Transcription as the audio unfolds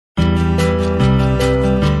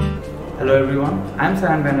Hello everyone, I am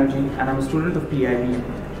Sayan Banerjee and I am a student of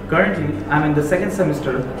PIBM. Currently, I am in the second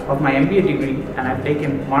semester of my MBA degree and I have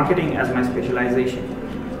taken marketing as my specialization.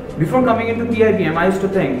 Before coming into PIBM, I used to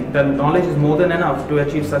think that knowledge is more than enough to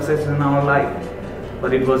achieve success in our life.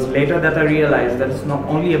 But it was later that I realized that it's not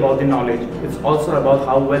only about the knowledge, it's also about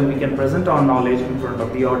how well we can present our knowledge in front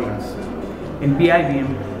of the audience. In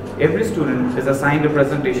PIBM, every student is assigned a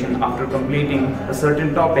presentation after completing a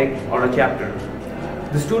certain topic or a chapter.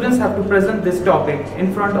 The students have to present this topic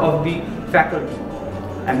in front of the faculty,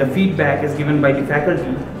 and the feedback is given by the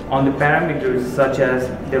faculty on the parameters such as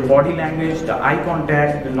their body language, the eye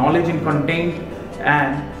contact, the knowledge in content,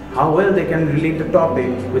 and how well they can relate the topic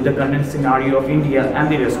with the current scenario of India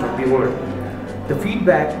and the rest of the world. The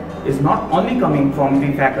feedback is not only coming from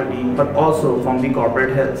the faculty but also from the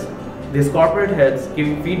corporate heads. These corporate heads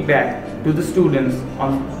give feedback to the students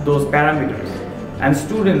on those parameters, and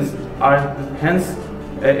students are hence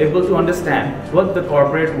able to understand what the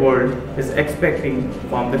corporate world is expecting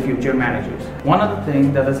from the future managers. One other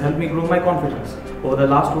thing that has helped me grow my confidence over the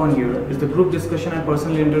last 1 year is the group discussion and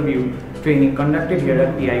personal interview training conducted here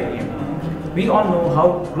at PIBM. We all know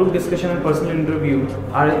how group discussion and personal interview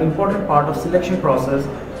are an important part of selection process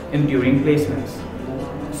during placements.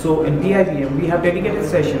 So in PIBM, we have dedicated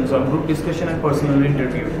sessions on group discussion and personal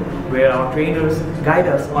interview, where our trainers guide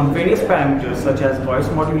us on various parameters such as voice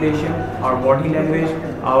modulation, our body language,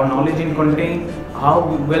 our knowledge in content, how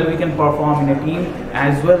well we can perform in a team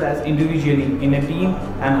as well as individually in a team,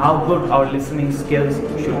 and how good our listening skills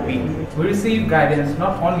should be. We receive guidance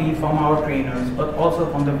not only from our trainers but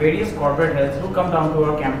also from the various corporate heads who come down to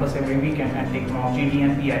our campus every weekend and take Mock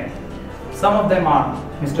GDM PI. Some of them are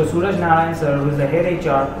Mr. Suraj Narayan sir, who is the head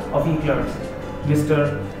HR of eClerks,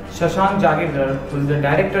 Mr. Shashank Jagirdar, who is the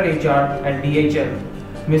director HR at DHL,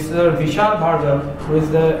 Mr. Vishal Bhargav, who is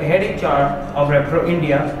the head HR of Repro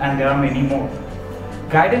India, and there are many more.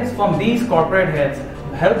 Guidance from these corporate heads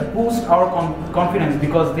help boost our confidence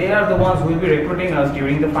because they are the ones who will be recruiting us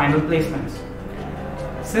during the final placements.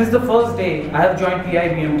 Since the first day I have joined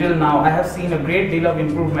PIBM till now, I have seen a great deal of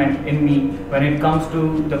improvement in me when it comes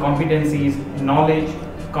to the competencies, knowledge,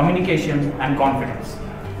 communication and confidence.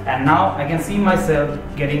 And now I can see myself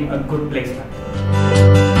getting a good placement.